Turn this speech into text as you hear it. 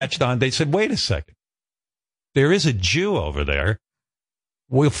latched on. They said, wait a second. There is a Jew over there.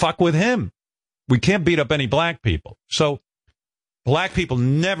 We'll fuck with him. We can't beat up any black people. So black people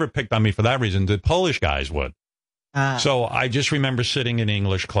never picked on me for that reason. The Polish guys would. So I just remember sitting in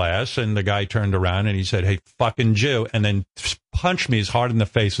English class, and the guy turned around and he said, hey, fucking Jew, and then punched me as hard in the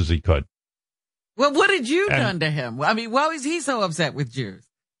face as he could. Well, what had you done to him? I mean, why was he so upset with Jews?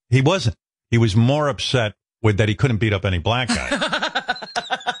 He wasn't. He was more upset with that he couldn't beat up any black guys.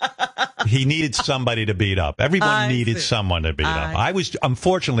 He needed somebody to beat up. Everyone needed someone to beat up. I was,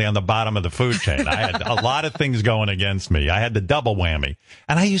 unfortunately, on the bottom of the food chain. I had a lot of things going against me. I had the double whammy.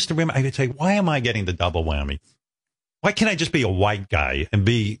 And I used to remember, I would say, why am I getting the double whammy? Why can't I just be a white guy and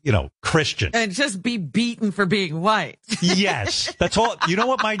be, Christian? And just be beaten for being white. Yes. That's all. You know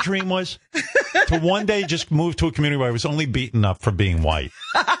what my dream was? To one day just move to a community where I was only beaten up for being white.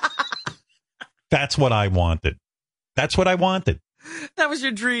 That's what I wanted. That's what I wanted. That was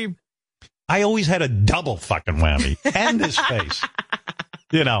your dream. I always had a double fucking whammy and this face,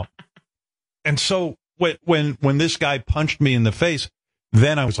 And so when this guy punched me in the face,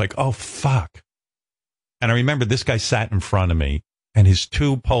 then I was like, oh, fuck. And I remember this guy sat in front of me, and his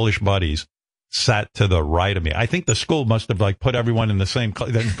two Polish buddies sat to the right of me. I think the school must have put everyone in the same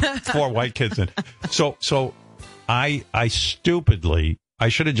then 4 white kids in. So I stupidly, I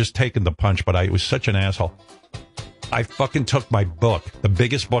should have just taken the punch, but I was such an asshole. I fucking took my book, the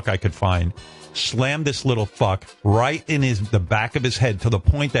biggest book I could find, slammed this little fuck right in the back of his head to the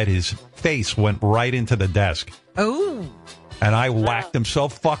point that his face went right into the desk. Oh. And I whacked him so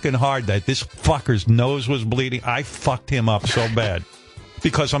fucking hard that this fucker's nose was bleeding. I fucked him up so bad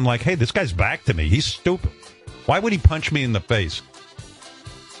because I'm like, hey, this guy's back to me. He's stupid. Why would he punch me in the face?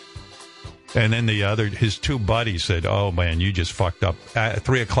 And then his two buddies said, oh, man, you just fucked up. At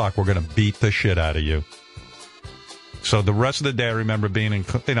 3 o'clock, we're going to beat the shit out of you. So the rest of the day, I remember being in,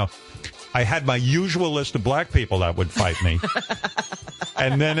 I had my usual list of black people that would fight me.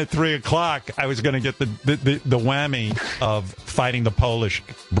 And then at 3 o'clock, I was going to get the whammy of fighting the Polish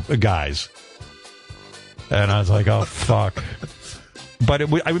guys. And I was like, oh, fuck. But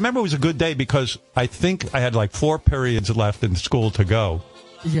I remember it was a good day because I think I had 4 periods left in school to go.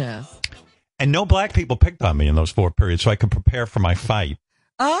 Yes. And no black people picked on me in those 4 periods, so I could prepare for my fight.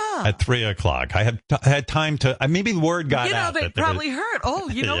 At 3 o'clock. I had time to, maybe the word got out. They probably heard,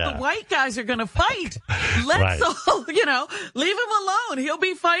 the white guys are going to fight. Let's all, leave him alone. He'll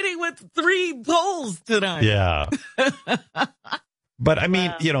be fighting with 3 Poles tonight. Yeah. But I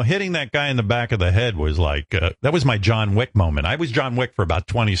mean, hitting that guy in the back of the head was that was my John Wick moment. I was John Wick for about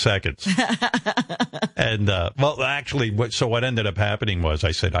 20 seconds. And, actually, so what ended up happening was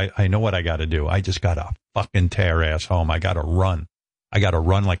I said, I know what I got to do. I just got to fucking tear ass home. I got to run. I got to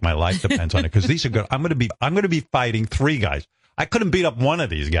run like my life depends on it because these are good. I'm going to be fighting 3 guys. I couldn't beat up one of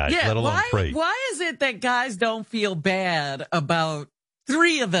these guys, let alone 3. Why is it that guys don't feel bad about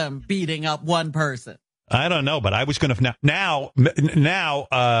 3 of them beating up one person? I don't know, but I was going to now.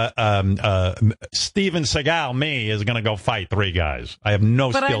 Steven Seagal, me, is going to go fight 3 guys. I have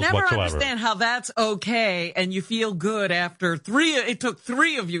no skills whatsoever. But I never understand how that's okay, and you feel good after 3. It took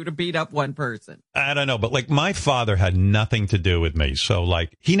 3 of you to beat up one person. I don't know, but my father had nothing to do with me, so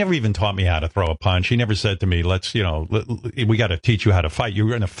he never even taught me how to throw a punch. He never said to me, "Let's, we got to teach you how to fight.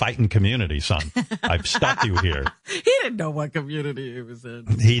 You're in a fighting community, son. I've stuck you here." He didn't know what community he was in.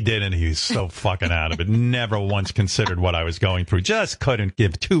 He didn't. He was so fucking out of it. Never once considered what I was going through. Just couldn't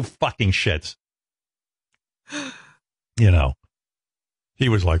give 2 fucking shits. He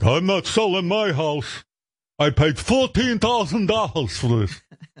was like, I'm not selling my house. I paid $14,000 for this.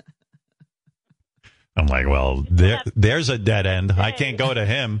 I'm like, well, there's a dead end. I can't go to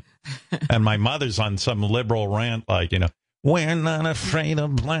him. And my mother's on some liberal rant we're not afraid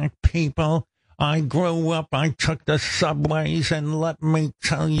of black people. I grew up, I took the subways, and let me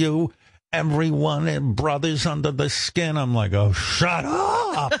tell you, everyone and brothers under the skin. I'm like, oh, shut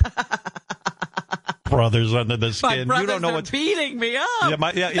up. Brothers under the skin. You don't know what's beating me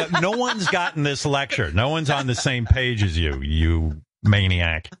up. Yeah. No one's gotten this lecture. No one's on the same page as you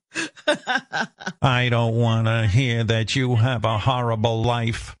maniac. I don't want to hear that you have a horrible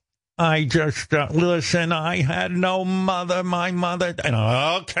life. I just, listen, I had no mother. My mother.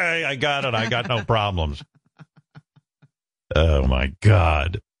 Okay, I got it. I got no problems. Oh, my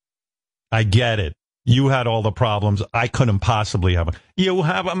God. I get it. You had all the problems. I couldn't possibly have. You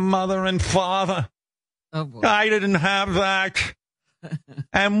have a mother and father. Oh, boy. I didn't have that.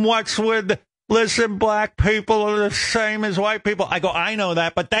 And what's with, listen, black people are the same as white people. I go, I know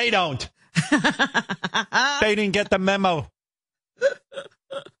that, but they don't. They didn't get the memo.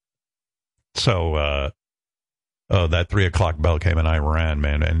 So, Oh, that 3:00 bell came and I ran,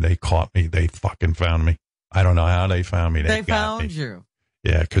 man, and they caught me. They fucking found me. I don't know how they found me. They got found me. you.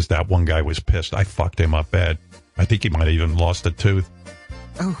 Yeah, because that one guy was pissed. I fucked him up bad. I think he might have even lost a tooth.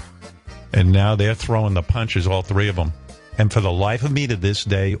 Oh. And now they're throwing the punches, all three of them. And for the life of me to this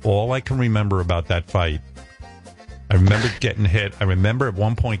day, all I can remember about that fight, I remember getting hit. I remember at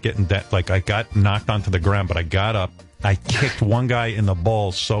one point getting that, like I got knocked onto the ground, but I got up. I kicked one guy in the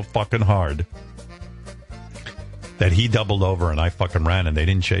balls so fucking hard that he doubled over and I fucking ran and they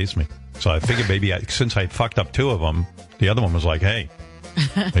didn't chase me. So I figured maybe since I fucked up two of them, the other one was like, hey,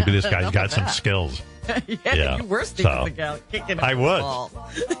 maybe this guy's got some skills. Yeah, you were sticking the guy, kicking I would. Ball.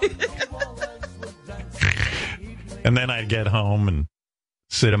 And then I'd get home and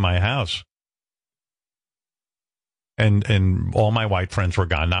sit in my house. And all my white friends were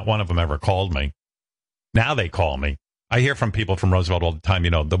gone. Not one of them ever called me. Now they call me. I hear from people from Roosevelt all the time,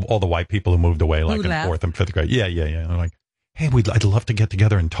 all the white people who moved away like in fourth and fifth grade. Yeah. They're like, hey, I'd love to get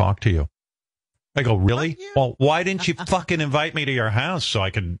together and talk to you. I go, really? Well, why didn't you fucking invite me to your house so I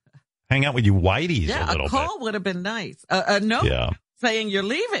could hang out with you whiteys a little bit? A call would have been nice. A note saying you're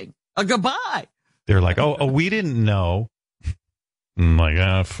leaving. A goodbye. They're like, oh, we didn't know. I'm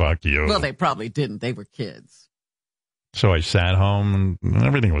like, fuck you. Well, they probably didn't. They were kids. So I sat home and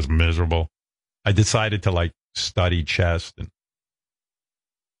everything was miserable. I decided to study chess, and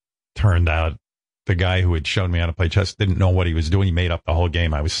turned out the guy who had shown me how to play chess didn't know what he was doing. He made up the whole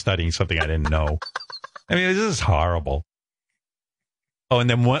game. I was studying something I didn't know. I mean, this is horrible. Oh, and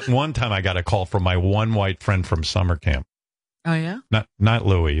then one time I got a call from my one white friend from summer camp. Oh, yeah? Not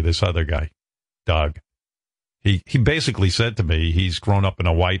Louis, this other guy, Doug. He basically said to me he's grown up in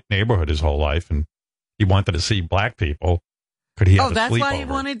a white neighborhood his whole life, and he wanted to see black people. Could he have a that's sleepover? why he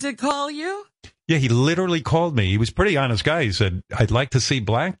wanted to call you? Yeah, he literally called me. He was a pretty honest guy. He said, I'd like to see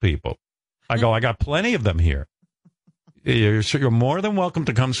black people. I go, I got plenty of them here. You're more than welcome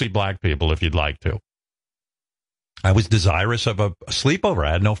to come see black people if you'd like to. I was desirous of a sleepover.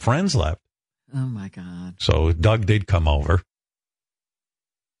 I had no friends left. Oh, my God. So Doug did come over.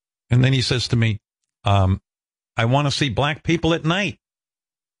 And then he says to me, I want to see black people at night.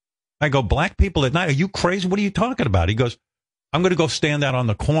 I go, black people at night? Are you crazy? What are you talking about? He goes, I'm going to go stand out on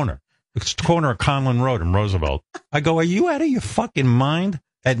the corner. It's the corner of Conlin Road in Roosevelt. I go, are you out of your fucking mind?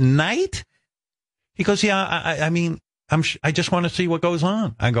 At night? He goes, yeah, I mean, I just want to see what goes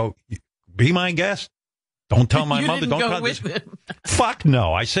on. I go, be my guest. Don't tell my mother. Don't tell this. Fuck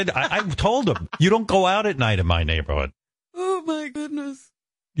no. I said, I told him, you don't go out at night in my neighborhood. Oh, my goodness.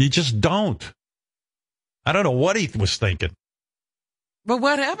 You just don't. I don't know what he was thinking. But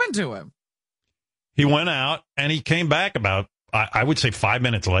what happened to him? He went out and he came back about, I would say 5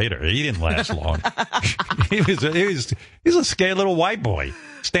 minutes later. He didn't last long. He's a scared little white boy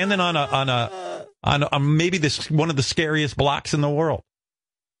standing on maybe one of the scariest blocks in the world.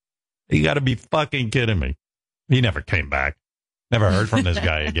 You got to be fucking kidding me. He never came back. Never heard from this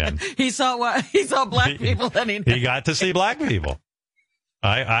guy again. He saw black people and he got to see black people.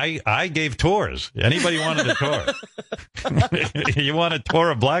 I gave tours. Anybody wanted a tour? You want a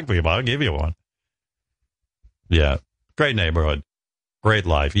tour of black people? I'll give you one. Yeah. Great neighborhood. Great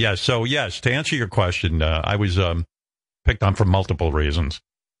life. Yes. So, yes, to answer your question, I was picked on for multiple reasons.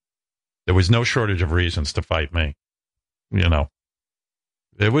 There was no shortage of reasons to fight me.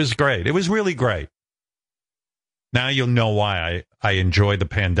 It was great. It was really great. Now you'll know why I enjoy the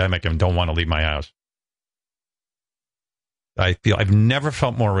pandemic and don't want to leave my house. I feel I've never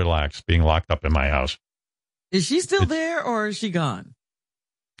felt more relaxed being locked up in my house. Is she still there or is she gone?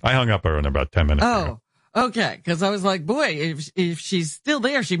 I hung up her in about 10 minutes ago. Okay. Because I was like, boy, if she's still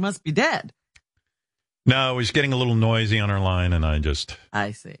there, she must be dead. No, it was getting a little noisy on her line, and I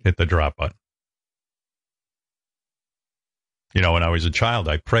see. Hit the drop button. When I was a child,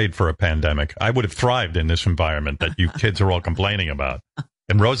 I prayed for a pandemic. I would have thrived in this environment that you kids are all complaining about.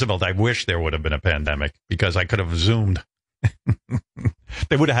 In Roosevelt, I wish there would have been a pandemic because I could have Zoomed.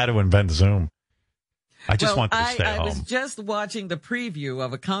 They would have had to invent Zoom. I just wanted to stay home. I was just watching the preview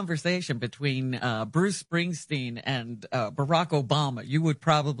of a conversation between Bruce Springsteen and Barack Obama. You would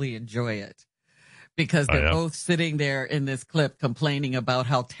probably enjoy it because they're both sitting there in this clip complaining about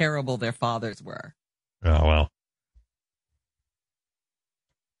how terrible their fathers were. Oh, well.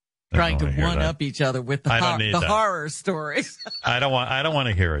 Trying to one-up each other with the horror stories. I don't want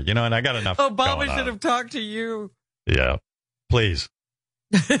to hear it. And I got enough Obama should have talked to you. Yeah. Please.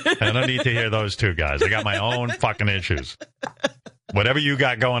 I don't need to hear those two guys. I got my own fucking issues. Whatever you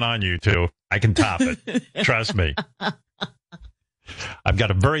got going on, you two, I can top it. Trust me. I've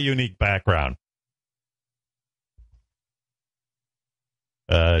got a very unique background.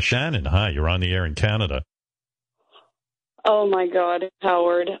 Shannon, hi. You're on the air in Canada. Oh, my God,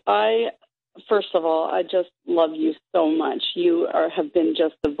 Howard. First of all, I just love you so much. You have been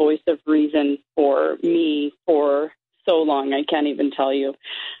just the voice of reason for me for so long. I can't even tell you.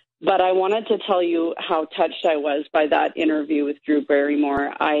 But I wanted to tell you how touched I was by that interview with Drew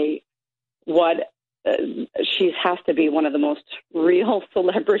Barrymore. She has to be one of the most real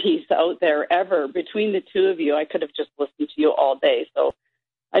celebrities out there ever. Between the two of you, I could have just listened to you all day. So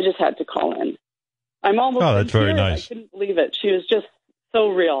I just had to call in. I'm almost. Oh, that's very nice. I couldn't believe it. She was just so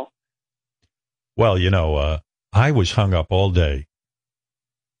real. Well, I was hung up all day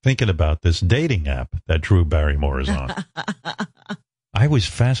thinking about this dating app that Drew Barrymore is on. I was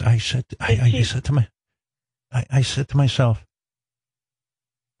fast. I said to myself,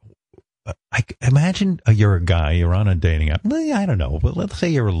 imagine you're a guy, you're on a dating app. I don't know, but let's say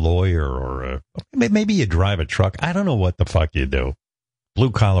you're a lawyer or maybe you drive a truck. I don't know what the fuck you do. Blue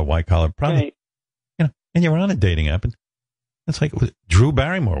collar, white collar, probably. Right. And you're on a dating app, and it's like Drew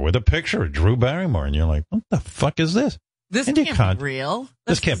Barrymore with a picture of Drew Barrymore, and you're like, what the fuck is this? This can't be real.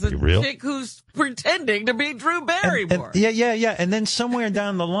 This can't be real. Chick who's pretending to be Drew Barrymore. Yeah. And then somewhere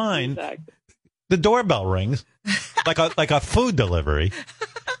down the line, the doorbell rings, like a food delivery.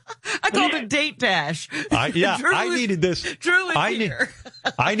 I called it Date Dash. I needed this. Drew is here.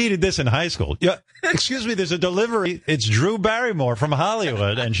 I needed this in high school. Yeah, excuse me, there's a delivery. It's Drew Barrymore from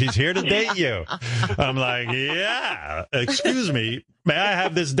Hollywood, and she's here to date you. I'm like, yeah. Excuse me, may I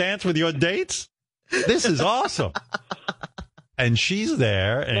have this dance with your dates? This is awesome. And she's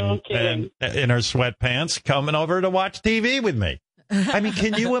there and in her sweatpants coming over to watch TV with me. I mean,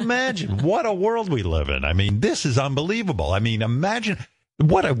 can you imagine what a world we live in? I mean, this is unbelievable. I mean, imagine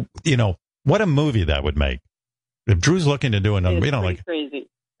what a movie that would make. If Drew's looking to do another, crazy.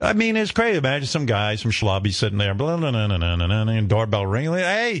 I mean, it's crazy. Imagine some guy, some schlubby sitting there, blah, blah, blah, blah, blah, blah, and doorbell ringing.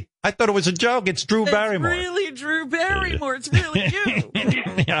 Hey, I thought it was a joke. It's Drew Barrymore. It's really Drew Barrymore. It's really you.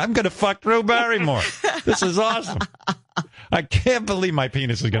 Yeah, I'm going to fuck Drew Barrymore. This is awesome. I can't believe my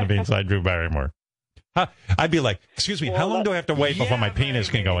penis is going to be inside Drew Barrymore. I'd be like, excuse me, how long do I have to wait before my penis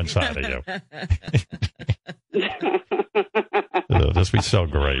can go inside of you? This would be so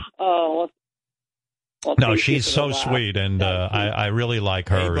great. Oh, well, no, she's so sweet, and I really like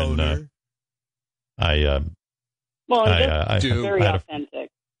her. And very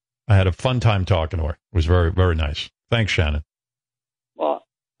authentic. I had a fun time talking to her. It was very, very nice. Thanks, Shannon. Well,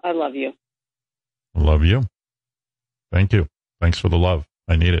 I love you. I love you. Thank you. Thanks for the love.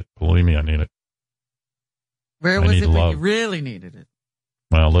 I need it. Believe me, I need it. Where was it when you really needed it?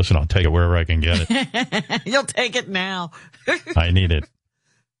 Well, listen, I'll take it wherever I can get it. You'll take it now. I need it.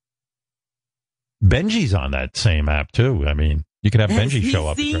 Benji's on that same app, too. I mean, you could have Benji show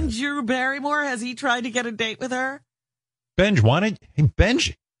up. Has he seen Drew Barrymore? Has he tried to get a date with her? Hey,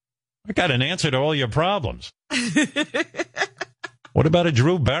 Benji, I got an answer to all your problems. What about a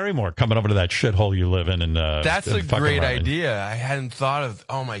Drew Barrymore coming over to that shithole you live in? That's a great idea. I hadn't thought of.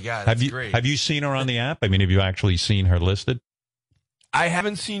 Oh my God, that's great. Have you seen her on the app? I mean, have you actually seen her listed? I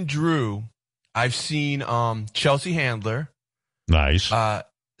haven't seen Drew. I've seen Chelsea Handler. Nice.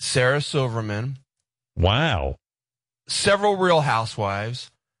 Sarah Silverman. Wow. Several Real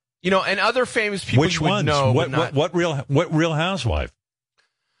Housewives. And other famous people. Which you would ones? know. What Real Housewife?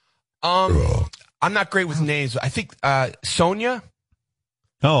 I'm not great with names. I think Sonia.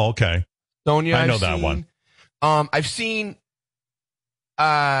 Oh, okay. Sonia, I know that one. I've seen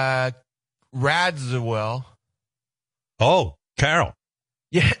Radziwill. Oh, Carol.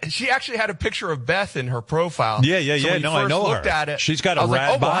 Yeah, she actually had a picture of Beth in her profile. Yeah. So when no, I know looked her. At it, She's got a I was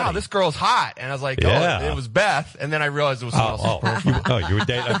rad like, body. Wow, this girl's hot. And I was like, yeah. it was Beth. And then I realized it was someone else's profile. You were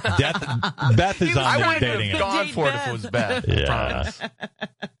dating. Beth is on the dating app. I wouldn't have gone for it if it was Beth. Yeah.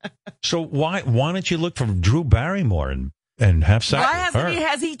 So why don't you look for Drew Barrymore and have sex with her?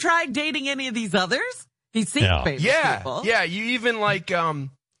 Has he tried dating any of these others? He's seen famous people. Yeah. You even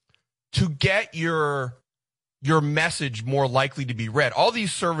to get your message more likely to be read. All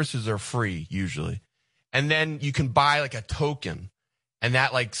these services are free usually, and then you can buy like a token, and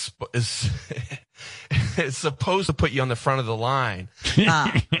that is it's supposed to put you on the front of the line.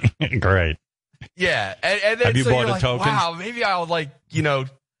 Great. Yeah, and then have you bought a token? Wow, maybe I'll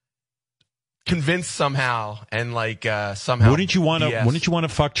convince somehow and somehow. Wouldn't you want to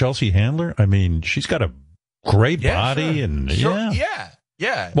fuck Chelsea Handler? I mean, she's got a great body, sure. and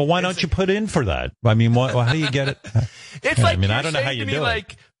Yeah. Well, why don't you put in for that? I mean, how do you get it? It's like, I mean, I don't know how you do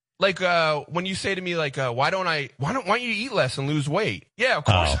it. When you say to me, why don't you eat less and lose weight? Yeah, of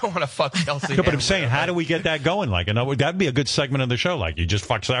course I want to fuck Chelsea. No, but I'm saying, how do we get that going? That'd be a good segment of the show. Like, you just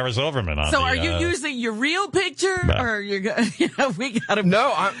fuck Sarah Silverman on. So, are you using your real picture, or we got to?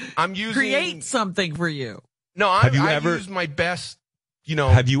 No, I'm using create something for you. No, I use my best,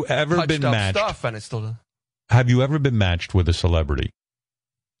 have you ever been matched? Stuff and it's still. Have you ever been matched with a celebrity?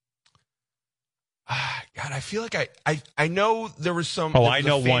 God, I feel like I know there was some. Oh, I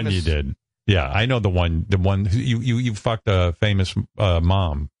know one you did. Yeah, I know the one you fucked a famous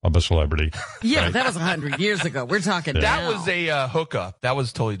mom of a celebrity. Yeah, right? That was 100 years ago. We're talking That now. was a hookup. That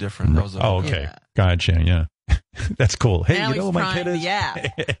was totally different. That was okay. Yeah. Gotcha, yeah. That's cool. Hey, now you know what my kid is?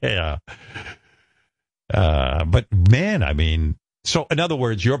 Yeah. But man, I mean, so in other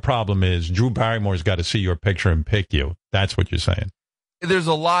words, your problem is Drew Barrymore's got to see your picture and pick you. That's what you're saying. There's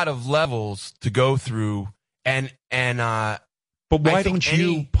a lot of levels to go through, and but why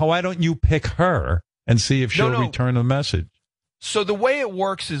don't you pick her and see if she'll return a message? So the way it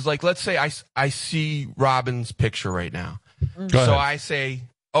works is like, let's say I see Robin's picture right now. So I say,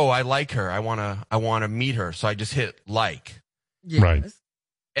 oh, I like her. I wanna meet her. So I just hit like. Yes. Right.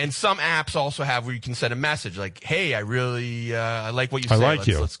 And some apps also have where you can send a message like, hey, I really I like what you say. I like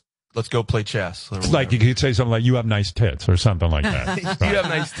you. Let's go play chess. It's like you could say something like, you have nice tits or something like that. Right. You have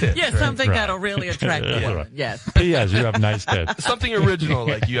nice tits. Yeah, right? something that'll really attract the woman. Yes. Yes, you have nice tits. Something original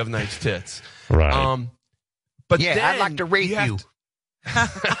like you have nice tits. Right. But yeah, then I'd like to rape you.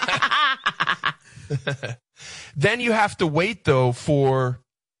 Then you have to wait, though,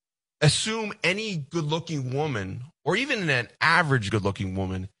 assume any good-looking woman, or even an average good-looking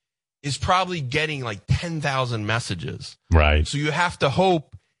woman, is probably getting like 10,000 messages. Right. So you have to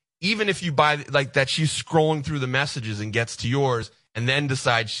hope, even if you buy, like, that she's scrolling through the messages and gets to yours, and then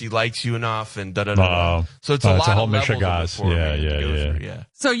decides she likes you enough, and da-da-da-da. So it's a lot of levels. Yeah.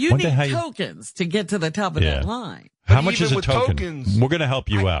 So you need tokens to get to the top of that line. How much is a token? We're going to help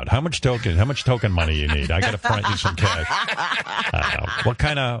you out. How much token money you need? I got to front you some cash. What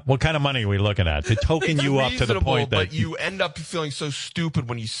kind of money are we looking at to token you up to the point that but you end up feeling so stupid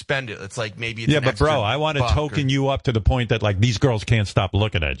when you spend it. It's like maybe it's but bro, I want to token you up to the point that like these girls can't stop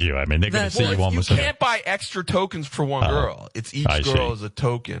looking at you. I mean, they're going to see you almost. You can't buy extra tokens for one girl. It's each girl is a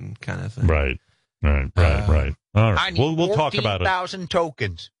token kind of thing. Right. All right. I need we'll talk about it. 14,000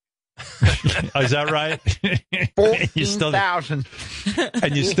 tokens. Is that right? 14,000.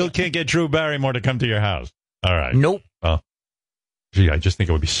 And you still can't get Drew Barrymore to come to your house. All right. Nope. Oh, gee, I just think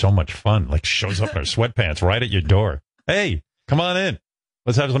it would be so much fun. Like shows up in her sweatpants right at your door. Hey, come on in.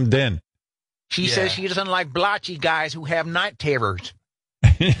 Let's have some din. She says she doesn't like blotchy guys who have night terrors.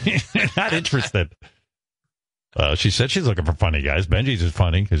 Not interested. She said she's looking for funny guys. Benji's is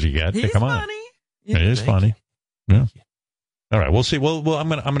funny because you get. He's come on. funny. Yeah, it is funny. Yeah. All right, we'll see. Well, I'm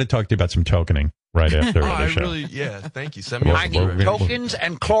gonna talk to you about some tokening right after the show. Thank you. Send me I need tokens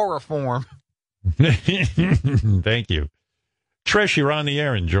and chloroform. Thank you. Trish, you're on the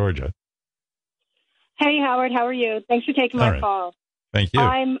air in Georgia. Hey, Howard, how are you? Thanks for taking my call. Thank you.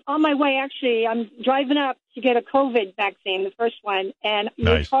 I'm on my way, actually. I'm driving up to get a COVID vaccine, the first one, and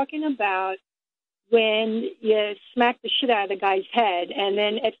you're talking about when you smack the shit out of the guy's head, and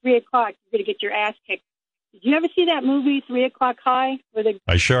then at 3 o'clock, you're going to get your ass kicked. Did you ever see that movie, 3 O'Clock High?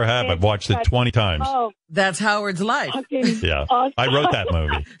 I sure have. I've watched it 20 times. Oh, that's Howard's life. Yeah, I wrote that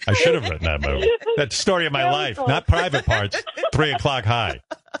movie. I should have written that movie. That's the story of my life, not Private Parts. 3 O'Clock High.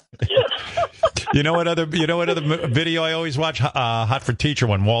 You know what other video I always watch? Hot for Teacher,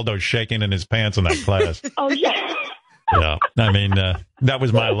 when Waldo's shaking in his pants in that class. Oh yeah. Yeah, I mean that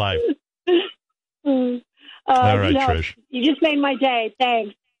was my life. All right, Trish. You just made my day.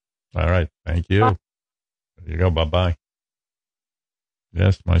 Thanks. All right, thank you. Bye. There you go. Bye-bye.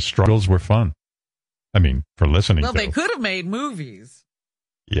 Yes, my struggles were fun. I mean, for listening Well, to. they could have made movies.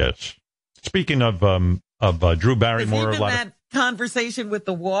 Yes. Speaking of Drew Barrymore, even that conversation with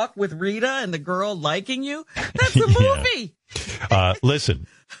the walk with Rita and the girl liking you, that's a movie. Listen,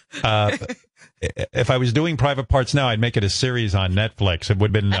 if I was doing Private Parts now, I'd make it a series on Netflix. It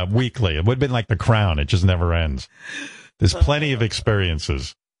would have been weekly. It would have been like The Crown. It just never ends. There's plenty of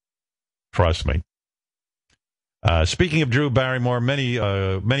experiences. Trust me. Speaking of Drew Barrymore,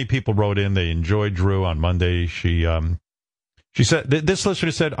 many people wrote in. They enjoyed Drew on Monday. She said, this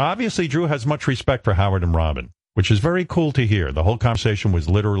listener said, obviously Drew has much respect for Howard and Robin, which is very cool to hear. The whole conversation was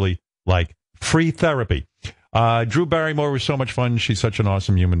literally like free therapy. Drew Barrymore was so much fun. She's such an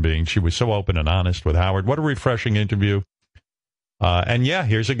awesome human being. She was so open and honest with Howard. What a refreshing interview. And yeah,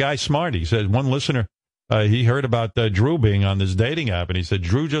 here's a guy smart. He says, one listener, he heard about Drew being on this dating app, and he said,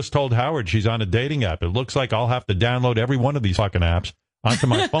 Drew just told Howard she's on a dating app. It looks like I'll have to download every one of these fucking apps onto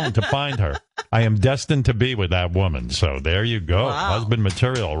my phone to find her. I am destined to be with that woman. So there you go. Wow. Husband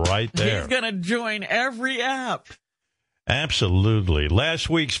material right there. He's going to join every app. Absolutely. Last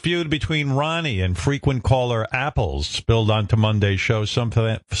week's feud between Ronnie and frequent caller Apples spilled onto Monday's show. Some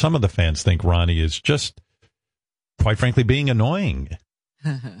of the fans think Ronnie is just quite frankly, being annoying.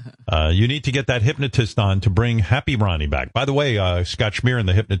 You need to get that hypnotist on to bring Happy Ronnie back. By the way, Scott Schmear,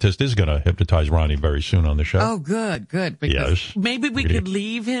 the hypnotist, is going to hypnotize Ronnie very soon on the show. Oh, good. Because maybe we could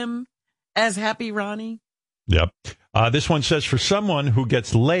leave him as Happy Ronnie. Yep. This one says, for someone who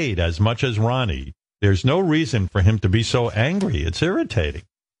gets laid as much as Ronnie, there's no reason for him to be so angry. It's irritating.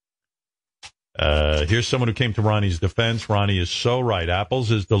 Here's someone who came to Ronnie's defense. Ronnie is so right.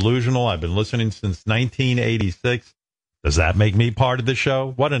 Apples is delusional. I've been listening since 1986. Does that make me part of the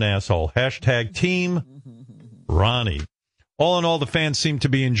show? What an asshole. Hashtag Team Ronnie. All in all, the fans seem to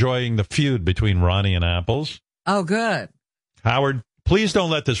be enjoying the feud between Ronnie and Apples. Oh, good. Howard, please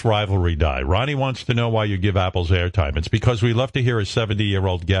don't let this rivalry die. Ronnie wants to know why you give Apples airtime. It's because we love to hear a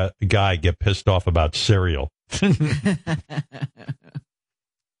 70-year-old guy get pissed off about cereal.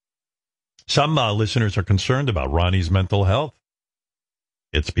 Some listeners are concerned about Ronnie's mental health.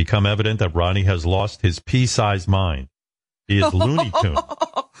 It's become evident that Ronnie has lost his pea-sized mind. He is Looney Tune.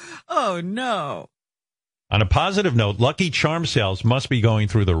 Oh, no. On a positive note, Lucky Charm sales must be going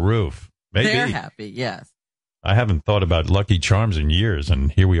through the roof. Maybe. They're happy, yes. I haven't thought about Lucky Charms in years,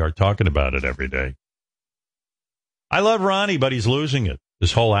 and here we are talking about it every day. I love Ronnie, but he's losing it.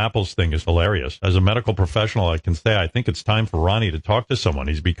 This whole Apples thing is hilarious. As a medical professional, I can say I think it's time for Ronnie to talk to someone.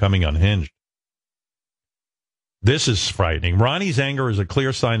 He's becoming unhinged. This is frightening. Ronnie's anger is a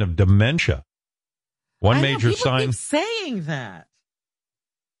clear sign of dementia. One major sign. Keep saying that.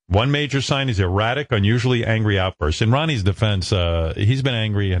 One major sign is erratic, unusually angry outbursts. In Ronnie's defense, he's been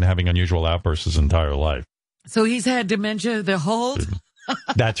angry and having unusual outbursts his entire life. So he's had dementia the whole time?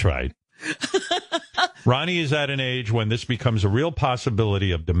 That's right. Ronnie is at an age when this becomes a real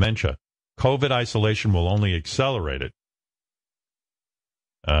possibility of dementia. COVID isolation will only accelerate it.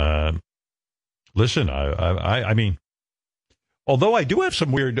 Listen, I mean, although I do have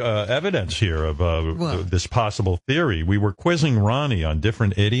some weird evidence here of this possible theory, we were quizzing Ronnie on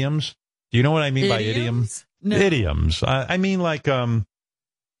different idioms. Do you know what I mean by idioms? No. Idioms. I mean, like, I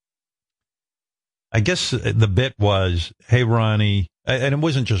guess the bit was, hey, Ronnie, and it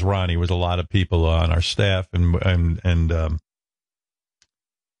wasn't just Ronnie, it was a lot of people on our staff, and an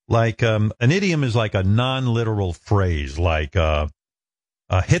idiom is like a non-literal phrase, like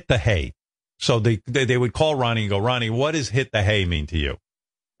hit the hay. So they would call Ronnie and go, Ronnie, what does hit the hay mean to you?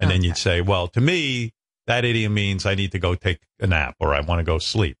 And then you'd say, well, to me, that idiom means I need to go take a nap or I want to go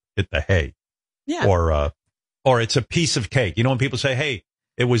sleep. Hit the hay. Yeah. Or it's a piece of cake. You know, when people say, hey,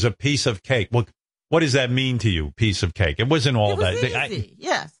 it was a piece of cake. Well, what does that mean to you, piece of cake? It wasn't all that. Easy.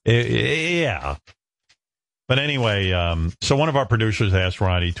 Yes. Yeah. But anyway, so one of our producers asked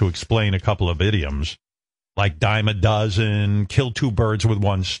Ronnie to explain a couple of idioms, like dime a dozen, kill two birds with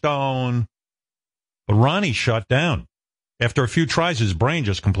one stone. But Ronnie shut down. After a few tries, his brain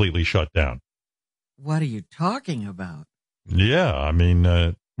just completely shut down. What are you talking about? Yeah, I mean,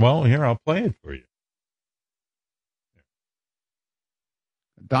 well, here, I'll play it for you.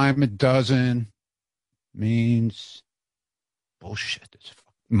 A dime a dozen means bullshit. It's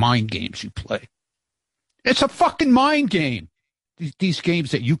mind games you play. It's a fucking mind game. These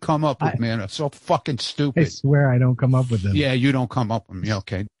games that you come up with, man, are so fucking stupid. I swear I don't come up with them. Yeah, you don't come up with them.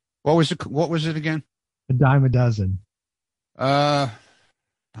 Okay. What was it again? A dime a dozen. Dime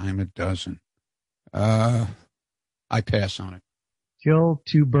a dozen. I pass on it. Kill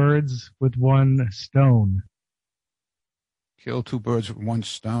two birds with one stone. Kill two birds with one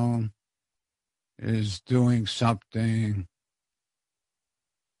stone is doing something.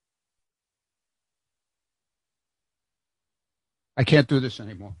 I can't do this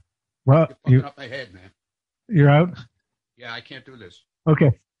anymore. Well, you're fucking up my head, man. You're out? Yeah, I can't do this.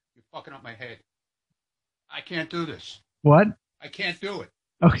 Okay. You're fucking up my head. I can't do this. What? I can't do it.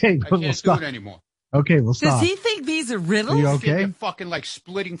 Okay, I can't do it anymore. Okay, we'll stop. Does he think these are riddles? Are you okay? A fucking like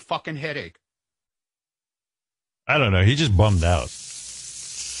splitting fucking headache. I don't know. He just bummed out.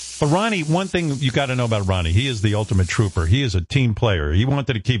 But Ronnie, one thing you got to know about Ronnie, he is the ultimate trooper. He is a team player. He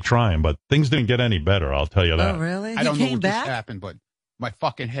wanted to keep trying, but things didn't get any better. I'll tell you that. Oh, really? I don't know what just happened, but my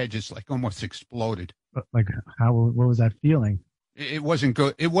fucking head just like almost exploded. Like how? What was that feeling? It wasn't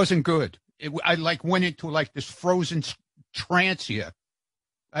good. It wasn't good. I like went into like this frozen trance here.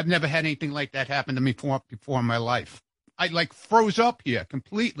 I've never had anything like that happen to me before in my life. I like froze up here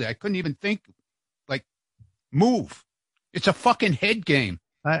completely. I couldn't even think, like, move. It's a fucking head game.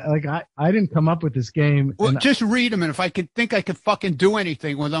 I didn't come up with this game. Well, just read them, and if I could think I could fucking do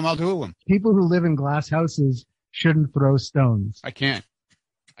anything with them, I'll do them. People who live in glass houses shouldn't throw stones. I can't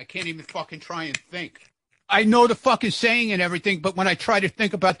even fucking try and think. I know the fucking saying and everything, but when I try to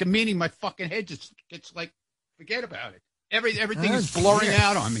think about the meaning, my fucking head just gets like, forget about it. Everything is blurring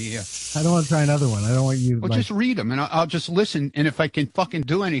out on me here. I don't want to try another one. I don't want you. Well, just read them, and I'll just listen. And if I can fucking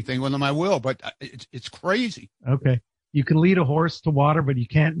do anything with them, I will. But it's crazy. Okay. You can lead a horse to water, but you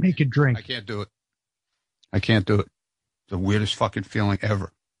can't make it drink. I can't do it. It's the weirdest fucking feeling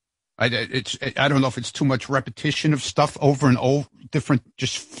ever. I don't know if it's too much repetition of stuff over and over, different,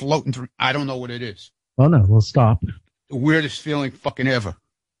 just floating through. I don't know what it is. Oh no, we'll stop. The weirdest feeling fucking ever.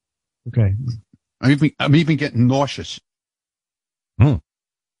 Okay. I'm even getting nauseous.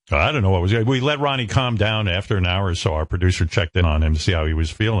 I don't know what was. We let Ronnie calm down after an hour or so. Our producer checked in on him to see how he was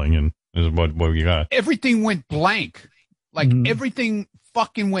feeling, and this is what we got. Everything went blank. Like everything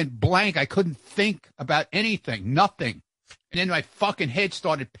fucking went blank. I couldn't think about anything, nothing. And then my fucking head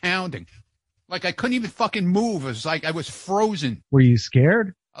started pounding. Like I couldn't even fucking move. It was like I was frozen. Were you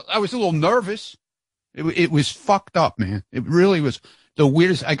scared? I was a little nervous. It was fucked up, man. It really was the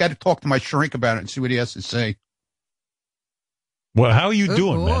weirdest. I got to talk to my shrink about it and see what he has to say. Well, how are you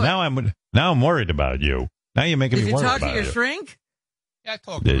doing, man? Now I'm worried about you. Now you're making me worried about it. Did you talk to your shrink? Yeah, I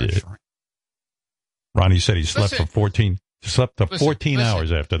talked to my shrink. Ronnie said he slept for 14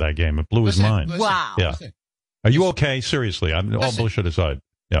 hours after that game. It blew his mind. Wow. Yeah. Are you okay? Seriously, I'm all bullshit aside.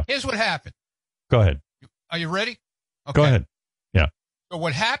 Yeah. Here's what happened. Go ahead. Are you ready? Okay. Go ahead. Yeah. So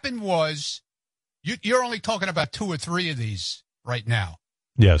what happened was, you're only talking about 2 or 3 of these right now.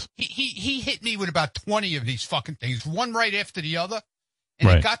 Yes. He hit me with about 20 of these fucking things, one right after the other. And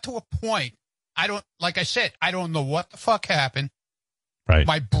it got to a point, like I said, I don't know what the fuck happened. Right.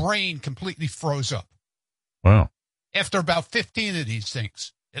 My brain completely froze up. Wow. After about 15 of these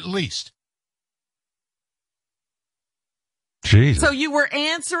things, at least. Jesus. So you were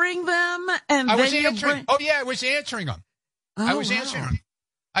answering them, and I then was answering. Oh yeah, I was answering them. I was answering them.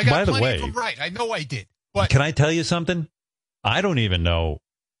 I got plenty of them right. I know I did. But can I tell you something? I don't even know.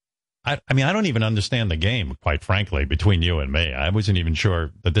 I mean, I don't even understand the game, quite frankly, between you and me. I wasn't even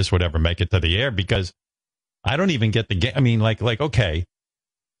sure that this would ever make it to the air because I don't even get the game. I mean, like, okay,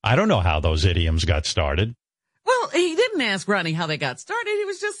 I don't know how those idioms got started. Well, he didn't ask Ronnie how they got started. He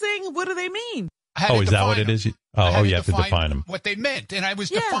was just saying, what do they mean? Oh, is that what it is? Oh, you have to define them. What they meant. And I was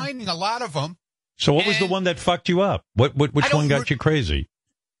defining a lot of them. So what was the one that fucked you up? Which one got you crazy?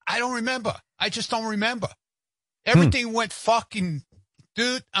 I don't remember. I just don't remember. Everything went fucking,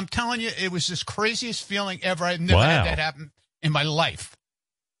 dude, I'm telling you, it was this craziest feeling ever. I've never had that happen in my life.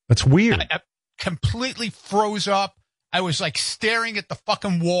 That's weird. I completely froze up. I was like staring at the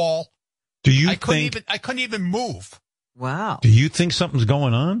fucking wall. I couldn't even move. Wow. Do you think something's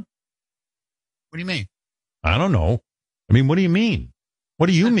going on? What do you mean? I don't know. I mean, what do you mean? What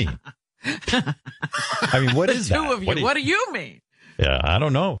do you mean? I mean, what is that? Two of you. What do you mean? Yeah, I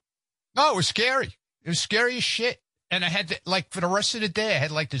don't know. No, it was scary. It was scary as shit. And I had to, like, for the rest of the day, I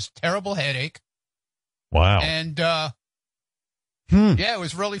had like this terrible headache. Wow. And, yeah, it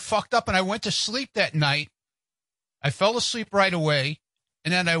was really fucked up. And I went to sleep that night. I fell asleep right away.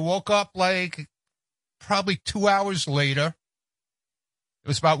 And then I woke up like probably 2 hours later. It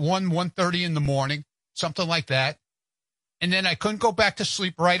was about 1:30 in the morning, something like that. And then I couldn't go back to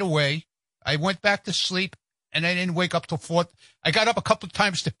sleep right away. I went back to sleep and I didn't wake up till 4. I got up a couple of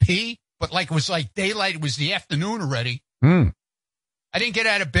times to pee, but like it was like daylight. It was the afternoon already. I didn't get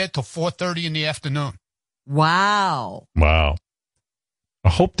out of bed till 4:30 in the afternoon. Wow. Wow. I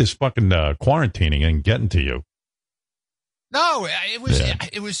hope this fucking quarantining ain't getting to you. No, it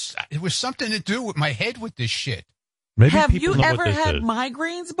was something to do with my head with this shit. Maybe have you know ever what had is.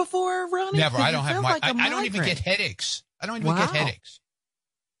 migraines before, Ronnie? Never. I don't have like I don't even get headaches. I don't even Wow. get headaches.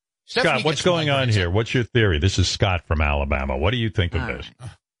 Scott, what's going on here? What's your theory? This is Scott from Alabama. What do you think of this?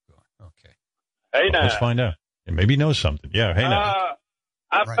 Okay. Hey, now. Let's find out. Maybe he knows something. Yeah, hey now.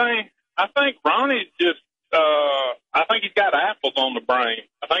 I think Ronnie's just, I think he's got apples on the brain.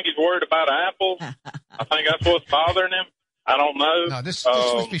 I think he's worried about apples. I think that's what's bothering him. I don't know. No, this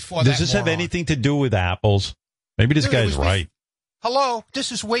was before Does that this have anything to do with apples? Maybe this guy's right. Hello?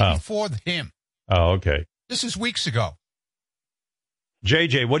 This is way before him. Oh, okay. This is weeks ago.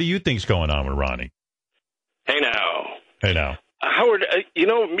 JJ, what do you think's going on with Ronnie? Hey now. Howard,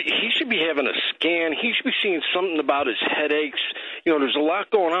 he should be having a scan. He should be seeing something about his headaches. There's a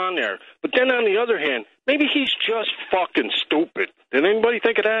lot going on there. But then on the other hand, maybe he's just fucking stupid. Did anybody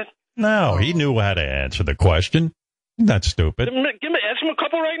think of that? No, he knew how to answer the question. He's not stupid. Ask him a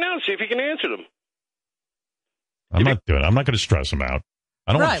couple right now and see if he can answer them. I'm not going to stress him out.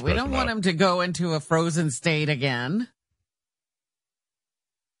 I don't want to stress we don't want him to go into a frozen state again.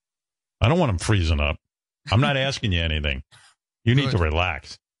 I don't want him freezing up. I'm not asking you anything. You need to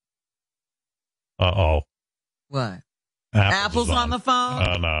relax. Uh-oh. What? Apple's on the phone?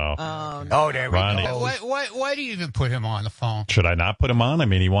 Oh, no. Oh, there we Ronnie. go. Why do you even put him on the phone? Should I not put him on? I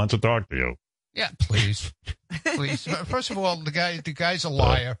mean, he wants to talk to you. Yeah, please. Please. First of all, the guy's a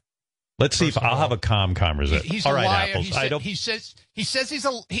liar. Let's see if I'll have a calm conversation. He's all a right, liar. Apples. He says he's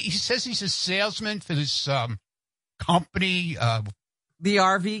a salesman for this company. The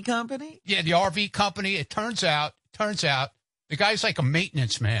RV company? Yeah, the RV company. It turns out the guy's like a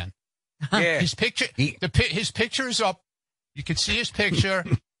maintenance man. Yeah. His picture is up. You can see his picture.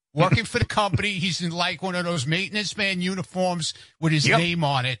 Working for the company. He's in like one of those maintenance man uniforms with his name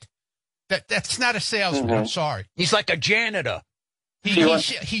on it. That's not a salesman. I'm sorry. He's like a janitor.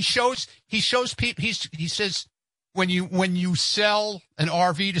 He shows people. He says when you sell an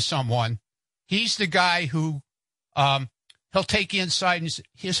RV to someone, he's the guy who he'll take you inside and say,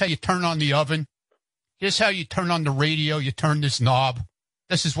 here's how you turn on the oven. Here's how you turn on the radio. You turn this knob.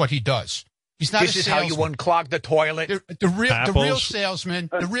 This is what he does. He's not. This is how you unclog the toilet. The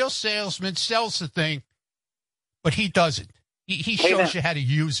real salesman sells the thing, but he doesn't. He shows you how to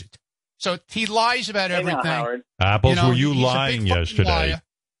use it. So he lies about everything. Now, Apples, were you lying yesterday? Liar.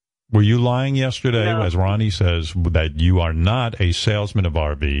 Were you lying yesterday, No. as Ronnie says, that you are not a salesman of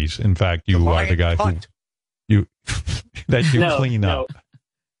RVs? In fact, you are the guy who clean up.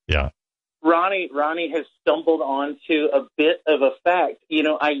 Yeah. Ronnie has stumbled onto a bit of a fact. You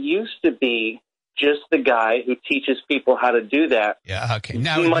know, I used to be just the guy who teaches people how to do that. Yeah, okay.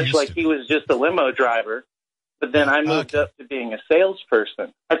 Now much like he was just a limo driver. But then I moved up to being a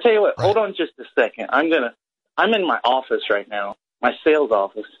salesperson. I tell you what, hold on just a second. I'm in my office right now, my sales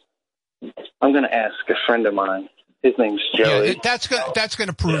office. I'm gonna ask a friend of mine. His name's Joey. Yeah, that's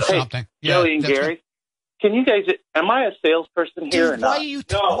gonna prove something. Joey and Gary, can you guys? Am I a salesperson here or not? Why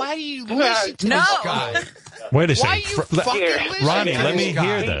do you listen to this guy? Wait a Why second, you fucking listen Ronnie. to Let this me guy?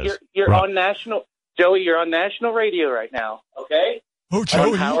 hear this. You're on national. Joey, you're on national radio right now. Okay. Oh,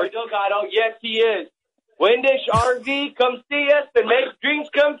 Joey. Howard Delgado. Yes, he is. Windish RV, come see us and make dreams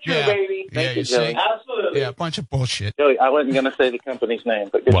come true, baby. Thank you, Joey. Absolutely. Yeah, a bunch of bullshit. Joey, I wasn't going to say the company's name,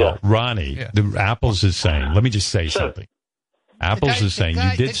 but good job. Ronnie, the Apples is saying, let me just say something. Apples is saying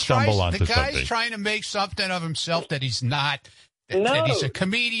you did stumble onto something. The guy's trying to make something of himself that he's not. That he's a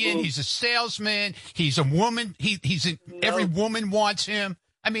comedian. He's a salesman. He's a woman. Every woman wants him.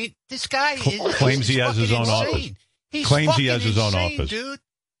 I mean, this guy claims he has his own office. Claims he has his own office, dude.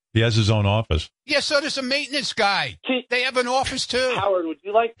 He has his own office. Yeah, so does a maintenance guy. They have an office too. Howard, would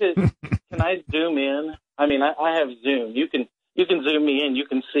you like to? Can I zoom in? I mean, I have Zoom. You can zoom me in. You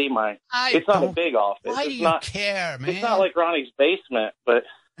can see my. It's not a big office. Why do you care, man? It's not like Ronnie's basement, but.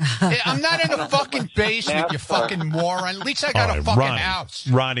 I'm not in a fucking basement, you fucking moron. At least I got a fucking house.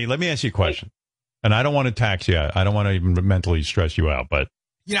 Ronnie, let me ask you a question. And I don't want to tax you. I don't want to even mentally stress you out, but.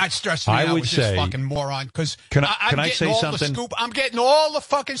 You're not stressing me out with this fucking moron, because can I say something? I'm getting all the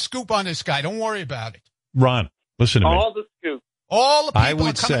fucking scoop on this guy. Don't worry about it. Ron, listen to me. All the scoop. All the people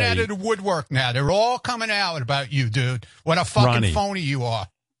are coming out of the woodwork now. They're all coming out about you, dude. What a fucking phony you are.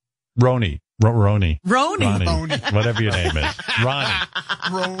 Roni. Roni. Whatever your name is.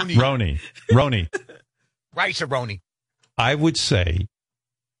 Roni. Right, sir, Roni. I would say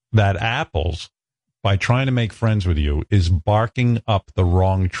that Apples, by trying to make friends with you, is barking up the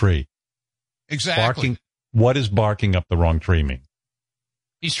wrong tree. Exactly. What does barking up the wrong tree mean?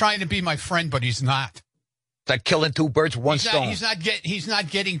 He's trying to be my friend, but he's not. It's like killing two birds with one stone. He's not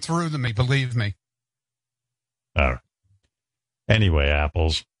getting through to me, believe me. All right. Anyway,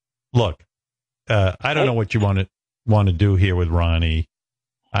 Apples, look, I don't know what you want to do here with Ronnie.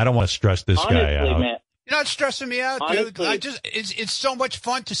 I don't want to stress this guy out. Man. You're not stressing me out, Honestly, dude. It's so much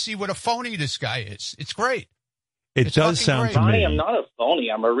fun to see what a phony this guy is. It's great. It does sound great. to Ronnie, me. I'm not a phony.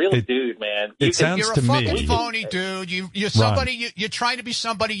 I'm a real dude, man. It sounds you're to a fucking me. phony, dude. You're somebody. You're trying to be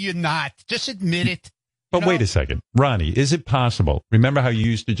somebody you're not. Just admit it. But wait a second, Ronnie. Is it possible? Remember how you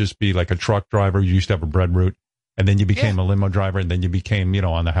used to just be like a truck driver? You used to have a bread route, and then you became a limo driver, and then you became,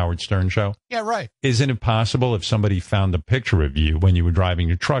 on the Howard Stern show. Yeah, right. Isn't it possible if somebody found a picture of you when you were driving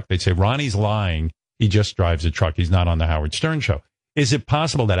your truck, they'd say Ronnie's lying. He just drives a truck. He's not on the Howard Stern show. Is it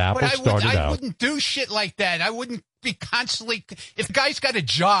possible that Apple started out? I wouldn't do shit like that. I wouldn't be constantly. If the guy's got a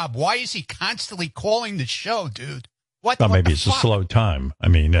job, why is he constantly calling the show, dude? What? Well, maybe it's a slow time. I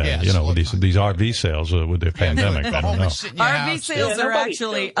mean, these RV sales with the pandemic. I don't know. RV sales are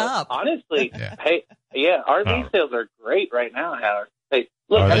actually up. Honestly, RV sales are great right now, Howard. Hey,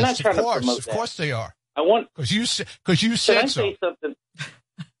 look, I'm not trying to promote that. Of course they are. I want because you said so. Can I say something?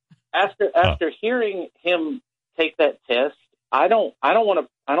 After hearing him take that test, I don't want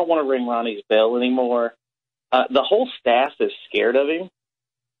to ring Ronnie's bell anymore. The whole staff is scared of him.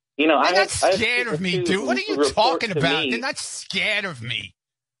 You know, They're not scared of me, dude. What are you talking about? They're not scared of me.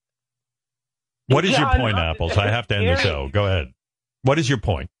 What is your point, Apples? I have to end the show. Go ahead. What is your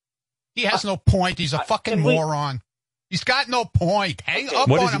point? He has no point. He's a fucking moron. He's got no point. Hang up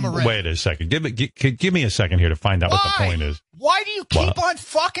on him already. Wait a second. Give me a second here to find out what the point is. Why do you keep on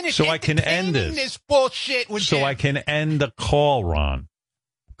fucking it? So I can end this bullshit with him. I can end the call, Ron.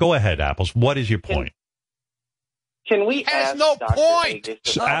 Go ahead, Apples. What is your point? Can we ask no Dr. point.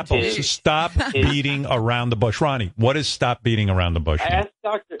 Apples, stop beating around the bush. Ronnie, what is stop beating around the bush? Let's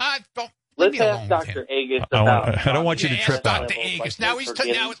ask Dr. Agus about. I don't want you to trip out. Dr. Agus. Now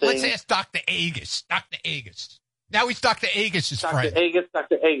let's ask Dr. Agus. Dr. Agus. Now he's Dr. Agus' friend.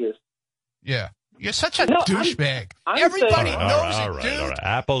 Dr. Agus. Yeah. You're such a douchebag. Everybody knows it, dude. All right.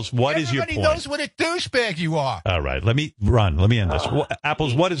 Apples, what is your point? Everybody knows what a douchebag you are. All right. Let me end this.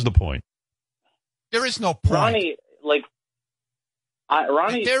 Apples, what is the point? There is no point. Ronnie,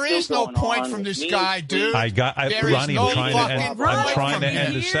 Ronnie, there is no point from this guy, dude. Ronnie, I'm trying to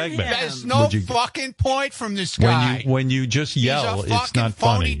end the segment. There's no fucking point from this guy. When you just yell, it's not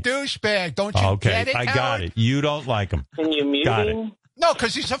funny. He's a fucking phony douchebag. Don't you get it, I got it. You don't like him. Can you mute him? No,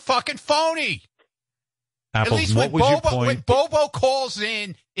 because he's a fucking phony. Apples, at least what was your point? When Bobo calls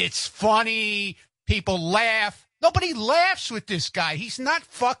in, it's funny. People laugh. Nobody laughs with this guy. He's not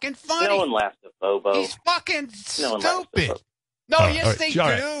fucking funny. No one laughs at Bobo. He's fucking stupid. No, yes, they do.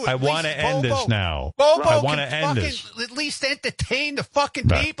 I want to end this now. Bobo I want to end this. At least entertain the fucking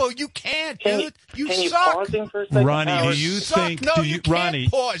people. You can't, dude. You can suck. Pause him for a second? Ronnie, do you think? No, you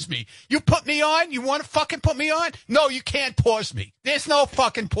can't pause me. You put me on? You want to fucking put me on? No, you can't pause me. There's no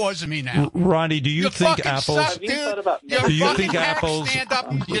fucking pausing me now. Ronnie, do you think Apples? Suck, dude. Do you think Apples? Stand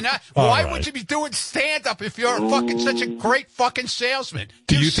up. You're not. Why would you be doing stand up if you're such a great fucking salesman?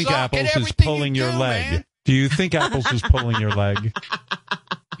 Do you think Apples is pulling your leg? Man. Do you think Apples is pulling your leg?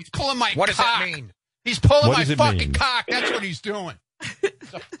 He's pulling my cock. What does that mean? He's pulling my fucking cock. That's what he's doing.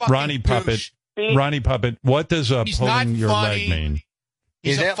 Ronnie Puppet, what does pulling your leg mean?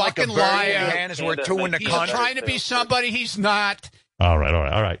 He's a fucking liar. He's trying to be somebody he's not. All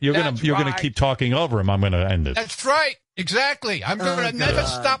right. You're gonna keep talking over him. I'm gonna end it. That's right. Exactly. I'm gonna never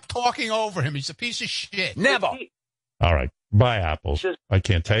stop talking over him. He's a piece of shit. Never. All right. Bye, Apples. I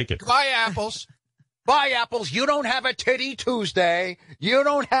can't take it. Bye, Apples. Bye, Apples. You don't have a titty Tuesday. You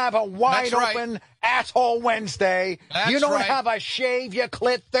don't have a wide open asshole Wednesday. You don't have a shave your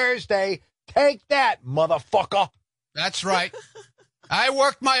clit Thursday. Take that, motherfucker. That's right. I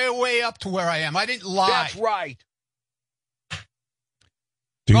worked my way up to where I am. I didn't lie. That's right.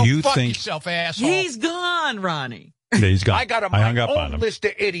 Do you fuck think yourself, asshole? He's gone, Ronnie. He's gone. I got I hung up own on him. list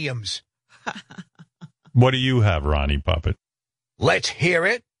of idioms. What do you have, Ronnie Puppet? Let's hear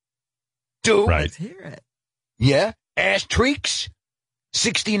it. Right. Let's hear it. Yeah. Ass Treeks.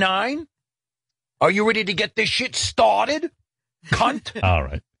 69. Are you ready to get this shit started? Cunt. All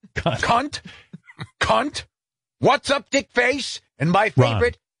right. Cunt. What's up, dick face? And my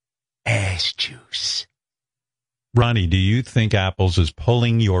favorite, ass juice. Ronnie, do you think Apples is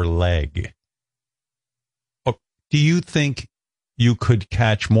pulling your leg? Or do you think you could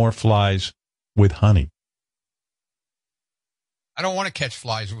catch more flies with honey? I don't want to catch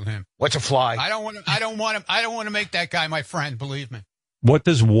flies with him. What's a fly? I don't want him. I don't want to make that guy my friend. Believe me. What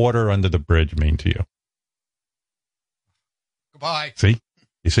does water under the bridge mean to you? Goodbye. See,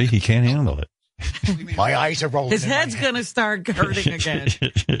 he can't handle it. My eyes are rolling. His head's going to start hurting again,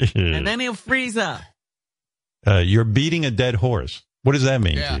 and then he'll freeze up. You're beating a dead horse. What does that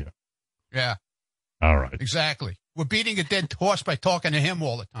mean to you? Yeah. All right. Exactly. We're beating a dead horse by talking to him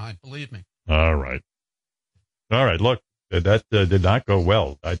all the time. Believe me. All right. Look. That did not go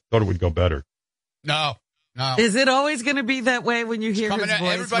well. I thought it would go better. No. Is it always going to be that way when you hear his voice,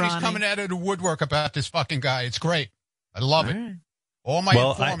 everybody's Ronnie? coming out of the woodwork about this fucking guy. It's great. I love it. All my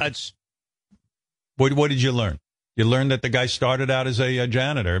informants. What did you learn? You learned that the guy started out as a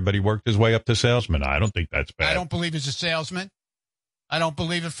janitor, but he worked his way up to salesman. I don't think that's bad. I don't believe he's a salesman. I don't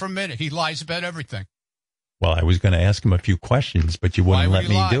believe it for a minute. He lies about everything. Well, I was going to ask him a few questions, but you wouldn't let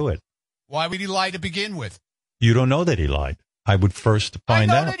me do it. Why would he lie to begin with? You don't know that he lied. I would first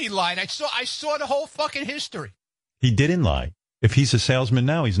find out. I know that he lied. I saw the whole fucking history. He didn't lie. If he's a salesman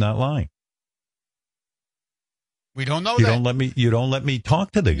now, he's not lying. We don't know you that. You don't let me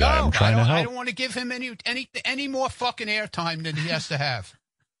talk to the guy. I'm trying to help. I don't want to give him any more fucking airtime than he has to have.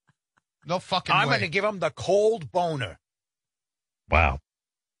 No fucking way. I'm going to give him the cold boner. Wow.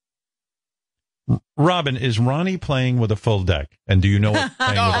 Robin, is Ronnie playing with a full deck? And do you know what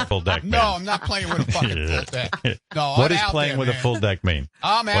playing with a full deck means? No, I'm not playing with a fucking full deck. No, what does playing with a full deck mean?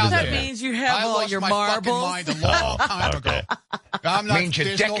 I'm out there. That means you have all your marbles. I lost my fucking mind a long time ago. I'm not. Means your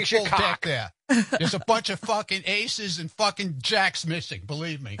There's deck no is your full cock. deck there. There's a bunch of fucking aces and fucking jacks missing.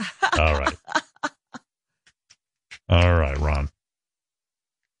 Believe me. All right. All right, Ron.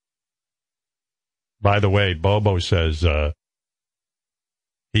 By the way, Bobo says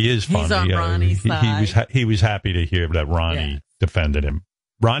he is funny. He's on Ronnie's side. He was happy to hear that Ronnie defended him.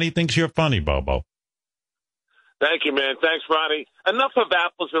 Ronnie thinks you're funny, Bobo. Thank you, man. Thanks, Ronnie. Enough of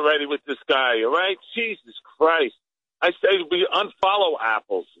apples already with this guy, all right? Jesus Christ. I say we unfollow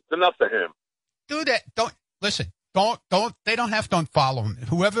apples. It's enough of him. Do that. Don't listen. Don't. They don't have to unfollow him.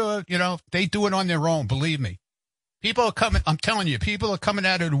 Whoever, they do it on their own. Believe me. People are coming. I'm telling you, people are coming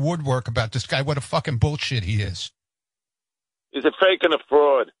out of the woodwork about this guy. What a fucking bullshit he is. He's a fake and a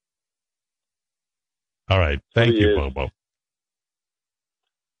fraud. All right. Thank you, Bobo.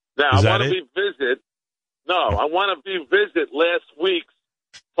 Now, I want to revisit. No, I want to revisit last week's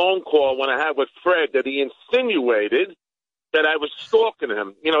phone call when I had with Fred that he insinuated that I was stalking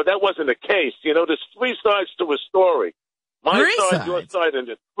him. That wasn't the case. There's three sides to a story. My side, your side, and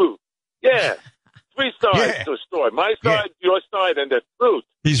the truth. Yeah. Three sides to a story. My side, your side, and the truth.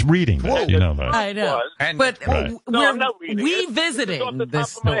 He's reading this, you know that. I know. But I'm not reading revisiting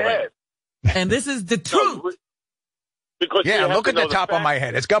this story. And this is the truth. Because look at the top of my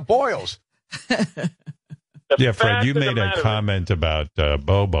head. It's got boils. Yeah, Fred, you made a comment about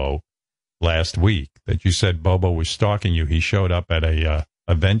Bobo last week that you said Bobo was stalking you. He showed up at a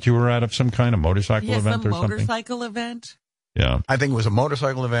event you were at of some kind, a motorcycle event or something? Motorcycle event? Yeah. I think it was a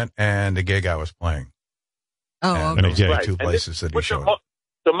motorcycle event and a gig I was playing. Oh, and okay. those are two places that he showed up.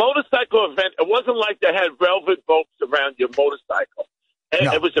 The motorcycle event, it wasn't like they had velvet ropes around your motorcycle.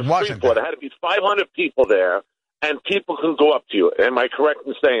 No, it was a free for it. There had to be 500 people there, and people can go up to you. Am I correct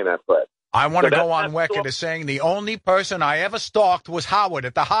in saying that, Fred? I want to go on record as saying the only person I ever stalked was Howard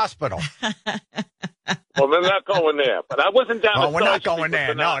at the hospital. Well, we're not going there. But I wasn't down. No, we're not going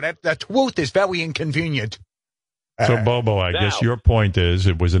there. No, the truth is very inconvenient. So, Bobo, I guess your point is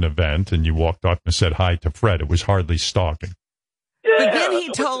it was an event, and you walked up and said hi to Fred. It was hardly stalking. Yeah, but then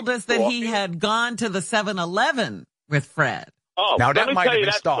he told us that he had gone to the 7-Eleven with Fred. Oh, now that might have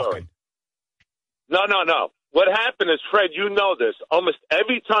been stalking. No. What happened is, Fred, you know this. Almost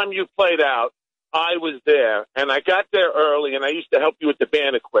every time you played out, I was there, and I got there early, and I used to help you with the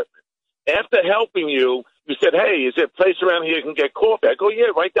band equipment. After helping you, you said, hey, is there a place around here you can get coffee? I go, yeah,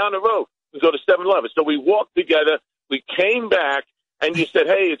 right down the road. We go to 7-Eleven. So we walked together. We came back, and you said,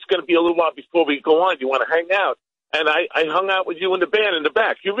 hey, it's going to be a little while before we go on. Do you want to hang out? And I hung out with you in the band in the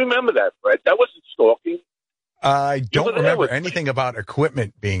back. You remember that, Fred? That wasn't stalking. I don't remember anything about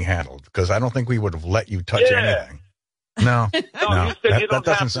equipment being handled because I don't think we would have let you touch anything. No, you said that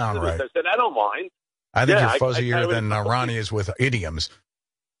doesn't sound right. I said, I don't mind. I think you're fuzzier than Ronnie is with idioms.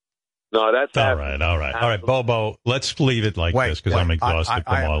 No, that's all right. All right, Bobo, let's leave it like this because I'm exhausted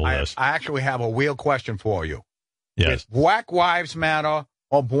from all of this. I actually have a real question for you. Yes. If black wives matter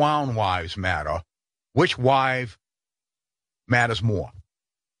or brown wives matter, which wife matters more?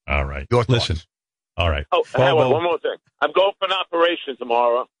 All right. Your Listen. All right. Oh, Howard, one more thing. I'm going for an operation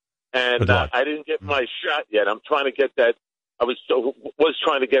tomorrow, and I didn't get my shot yet. I'm trying to get that. I was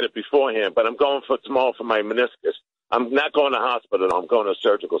trying to get it beforehand, but I'm going for tomorrow for my meniscus. I'm not going to hospital. I'm going to a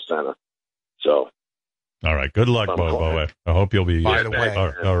surgical center. So. All right. Good luck, Bobo. I hope you'll be. By the way.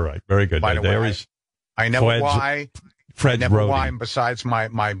 All right. Very good. By the way, I never why. Fred never why. Besides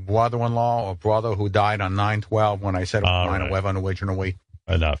my brother-in-law or brother who died on 9/12 when I said it was 9/11 originally.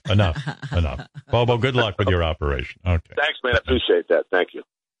 Enough. Bobo, good luck with your operation. Okay. Thanks, man. I appreciate that. Thank you.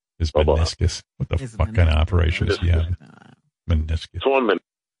 His meniscus. What the fuck kind of operation is he having? Meniscus. Torment.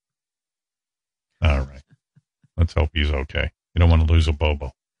 All right. Let's hope he's okay. You don't want to lose a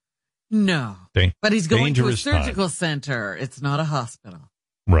Bobo. No. But he's going to a surgical center. It's not a hospital.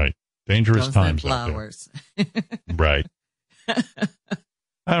 Right. Dangerous times out flowers. there. Right.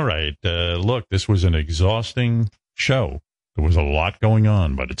 All right. Look, this was an exhausting show. There was a lot going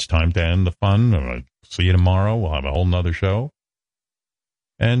on, but it's time to end the fun. See you tomorrow. We'll have a whole nother show.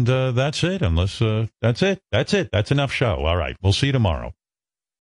 And that's it. That's it. That's enough show. All right. We'll see you tomorrow.